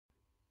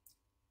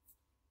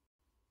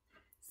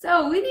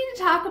So we need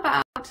to talk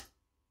about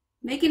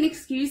making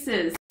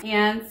excuses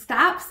and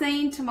stop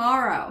saying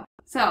tomorrow.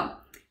 So,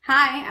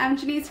 hi, I'm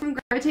Janice from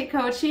Gravitate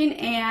Coaching,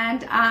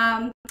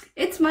 and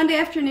it's Monday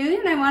afternoon,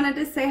 and I wanted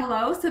to say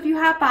hello. So if you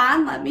hop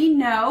on, let me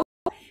know.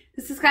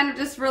 This is kind of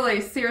just really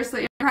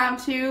seriously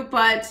impromptu,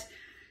 but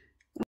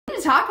we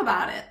need to talk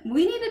about it.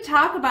 We need to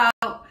talk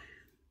about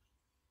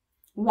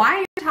why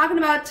you're talking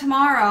about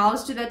tomorrow. I'll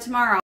just do that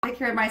tomorrow. I'll take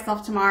care of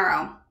myself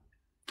tomorrow.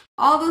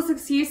 All those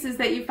excuses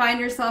that you find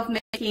yourself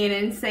making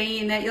and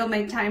saying that you'll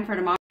make time for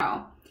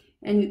tomorrow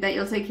and that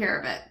you'll take care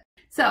of it.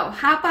 So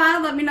hop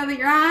on, let me know that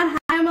you're on.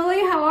 Hi,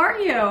 Emily, how are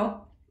you?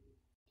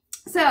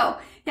 So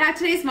yeah,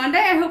 today's Monday.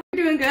 I hope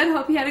you're doing good.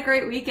 Hope you had a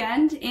great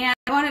weekend. And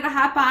I wanted to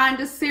hop on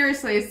just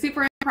seriously. It's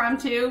super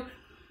impromptu.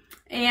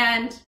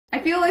 And I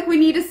feel like we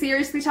need to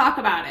seriously talk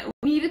about it.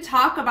 We need to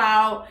talk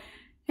about,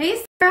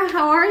 hey, Sarah,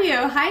 how are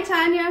you? Hi,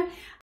 Tanya.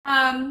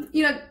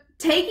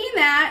 Taking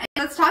that,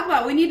 and let's talk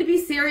about, we need to be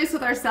serious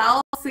with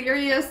ourselves,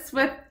 serious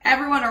with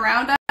everyone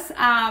around us,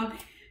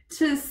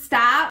 to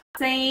stop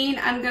saying,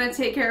 I'm going to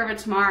take care of it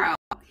tomorrow.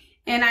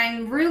 And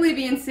I'm really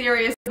being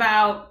serious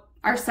about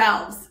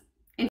ourselves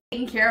and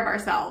taking care of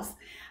ourselves.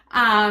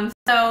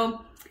 So,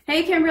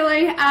 hey,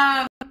 Kimberly.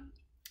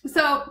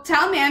 So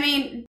tell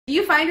me, do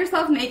you find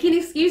yourself making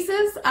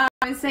excuses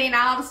and saying,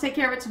 I'll just take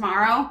care of it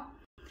tomorrow?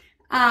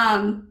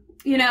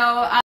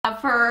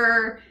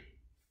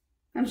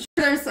 I'm sure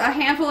there's a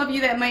handful of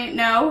you that might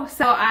know.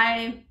 So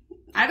I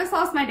just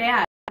lost my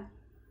dad.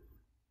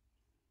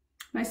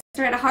 My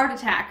sister had a heart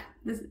attack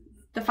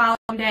the following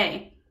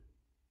day.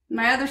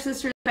 My other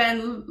sister's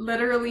been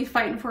literally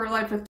fighting for her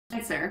life with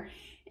cancer.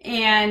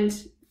 And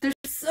there's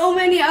so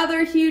many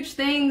other huge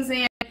things,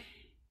 and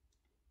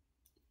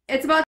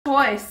it's about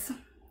choice.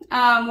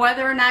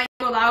 Whether or not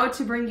you allow it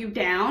to bring you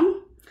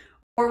down,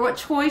 or what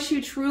choice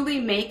you truly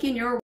make in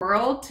your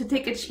world to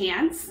take a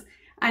chance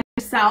on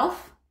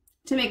yourself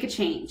to make a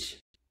change.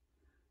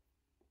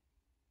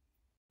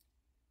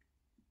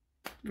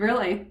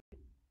 Really.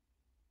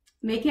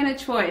 Making a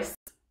choice.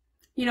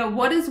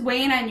 What is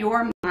weighing on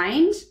your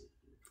mind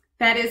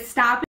that is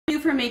stopping you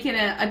from making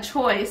a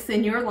choice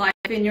in your life,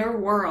 in your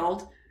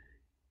world,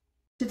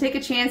 to take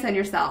a chance on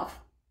yourself?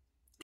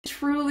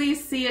 Truly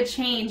see a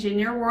change in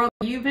your world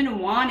you've been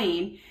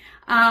wanting.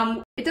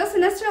 It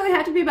doesn't necessarily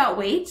have to be about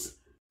weight.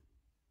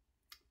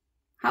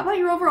 How about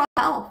your overall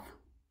health?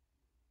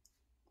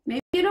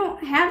 Maybe you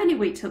don't have any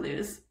weight to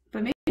lose,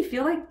 but maybe you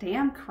feel like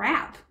damn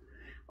crap.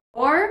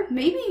 Or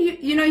maybe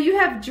you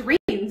have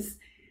dreams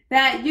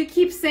that you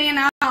keep saying,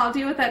 I'll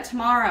deal with that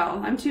tomorrow.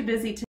 I'm too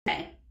busy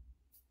today.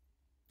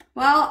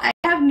 Well, I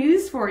have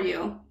news for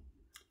you.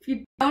 If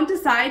you don't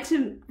decide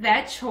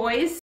that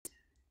choice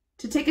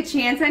to take a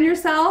chance on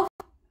yourself,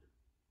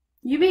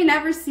 you may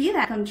never see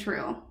that come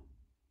true.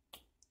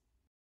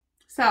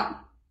 So,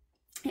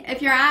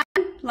 if you're on,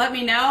 let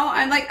me know.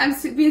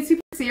 I'm being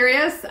super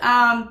serious.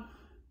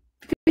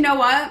 Because you know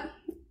what?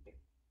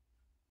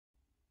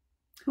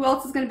 Who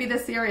else is going to be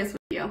this serious with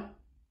you?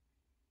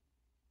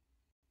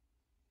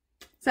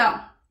 So,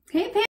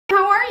 hey Pam,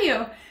 how are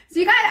you? So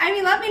you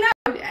guys, let me know.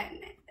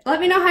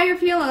 Let me know how you're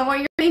feeling and what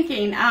you're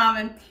thinking.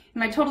 Am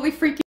I totally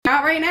freaking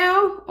out right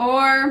now,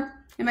 or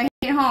am I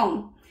hitting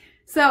home?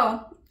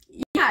 So,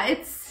 yeah,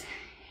 it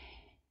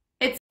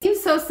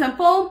seems so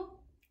simple,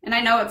 and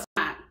I know it's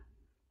not.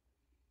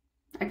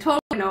 I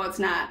totally know it's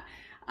not.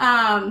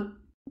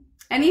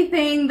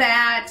 Anything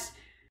that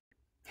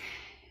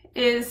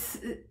is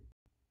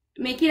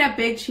making a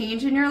big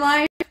change in your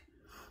life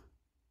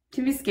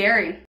can be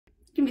scary.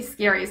 It can be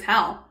scary as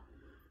hell.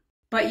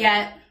 But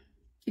yet,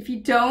 if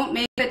you don't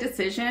make that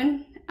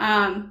decision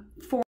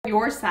for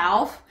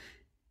yourself,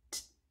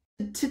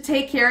 to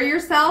take care of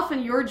yourself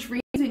and your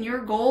dreams and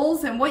your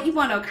goals and what you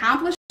want to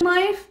accomplish in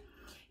life,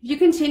 if you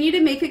continue to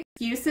make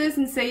excuses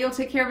and say you'll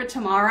take care of it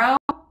tomorrow,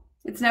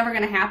 it's never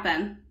going to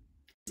happen.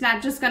 It's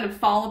not just going to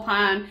fall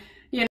upon,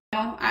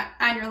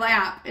 on your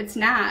lap. It's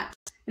not.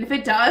 And if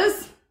it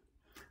does,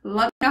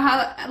 let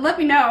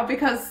me know,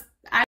 because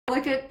I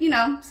like it,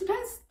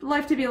 sometimes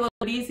life to be a little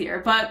bit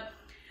easier. But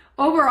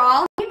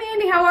overall, hey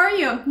Mandy, how are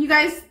you? You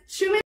guys,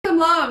 shoot me some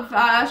love.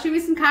 Shoot me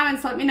some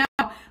comments. Let me know.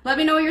 Let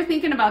me know what you're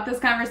thinking about this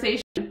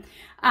conversation.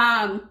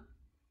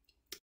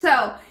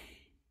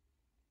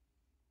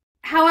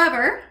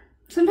 However,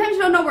 sometimes you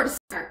don't know where to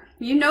start.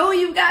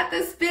 You've got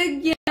this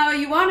big, you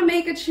want to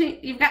make a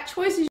change. You've got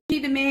choices you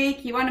need to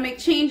make. You want to make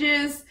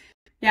changes.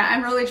 Yeah,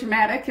 I'm really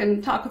dramatic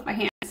and talk with my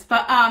hands.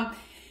 But,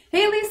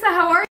 hey Lisa,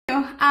 how are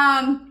you?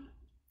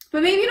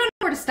 But maybe you don't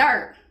know where to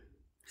start.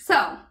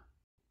 So,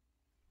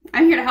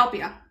 I'm here to help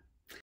you.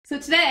 So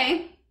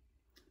today,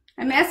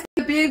 I'm asking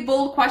the big,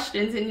 bold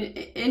questions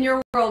in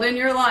your world, in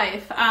your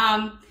life.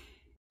 I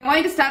want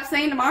you to stop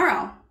saying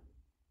tomorrow.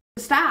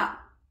 Stop.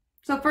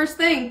 So first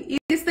thing,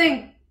 easiest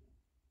thing.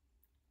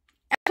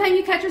 Every time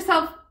you catch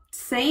yourself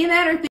saying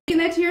that or thinking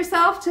that to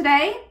yourself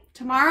today,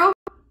 tomorrow,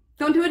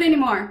 don't do it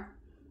anymore.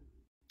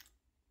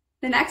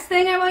 The next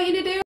thing I want you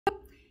to do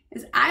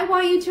is I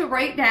want you to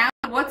write down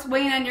what's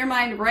weighing on your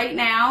mind right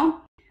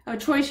now, a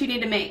choice you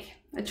need to make.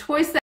 A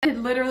choice that could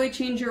literally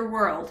change your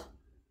world,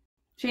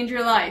 change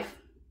your life.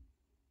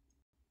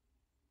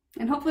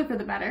 And hopefully for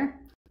the better.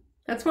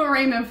 That's what we're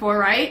aiming for,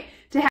 right?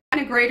 To have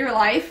a greater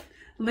life,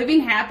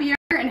 living happier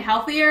and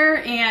healthier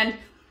and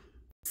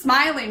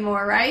smiling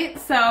more, right?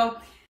 So,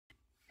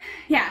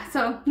 yeah,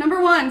 so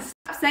number 1,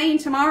 stop saying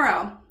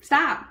tomorrow.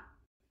 Stop.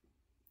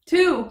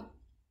 2,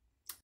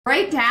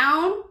 write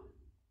down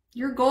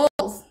your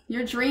goals,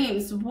 your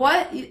dreams.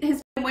 What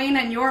has been weighing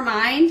on your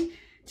mind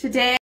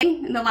today,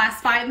 in the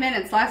last 5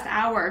 minutes, last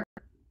hour,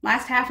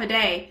 last half a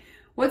day?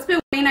 What's been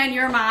weighing on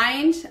your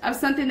mind of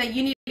something that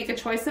you need to make a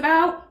choice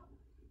about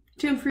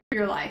to improve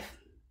your life?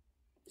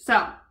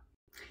 So,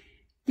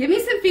 give me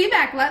some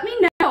feedback. Let me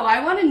know.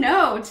 I want to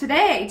know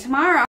today,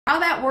 tomorrow, how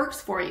that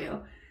works for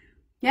you.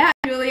 Yeah,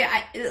 Julie,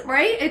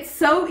 right? It's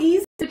so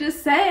easy to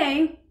just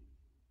say,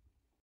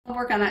 I'll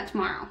work on that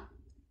tomorrow.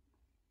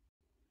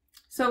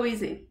 So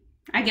easy.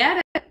 I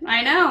get it.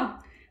 I know.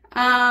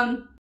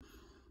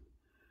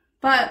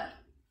 But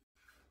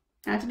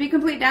not to be a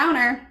complete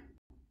downer,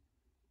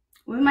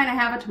 we might not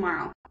have it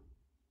tomorrow.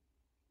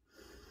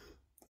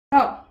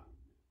 So,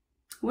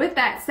 with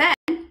that said,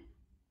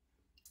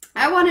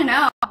 I want to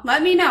know.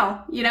 Let me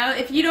know. You know,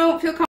 if you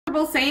don't feel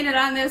comfortable saying it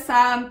on this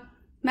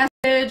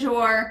message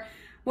or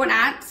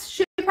whatnot,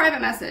 shoot me a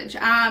private message.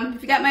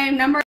 If you got my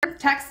number,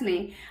 text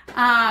me.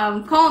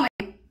 Call me.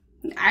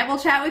 I will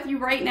chat with you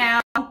right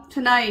now,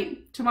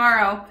 tonight,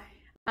 tomorrow.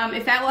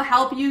 If that will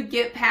help you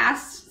get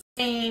past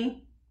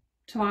saying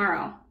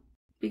tomorrow.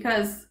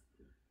 Because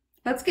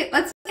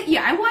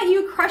I want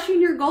you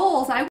crushing your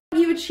goals. I want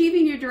you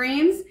achieving your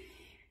dreams.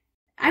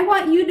 I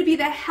want you to be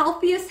the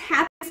healthiest,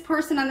 happiest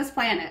person on this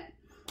planet.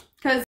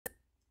 Because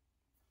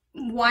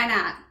why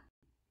not?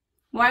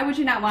 Why would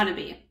you not want to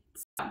be?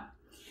 So,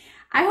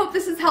 I hope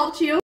this has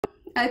helped you.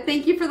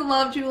 Thank you for the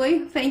love, Julie.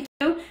 Thank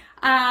you.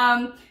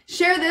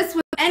 Share this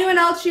with anyone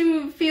else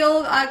you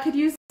feel could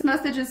use this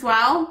message as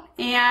well.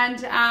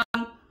 And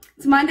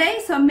it's Monday,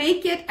 so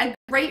make it a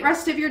great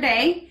rest of your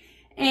day.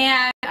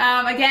 And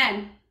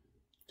again,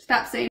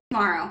 stop saying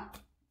tomorrow.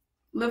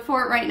 Live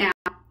for it right now.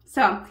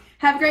 So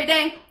have a great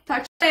day.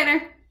 Talk to you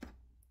later.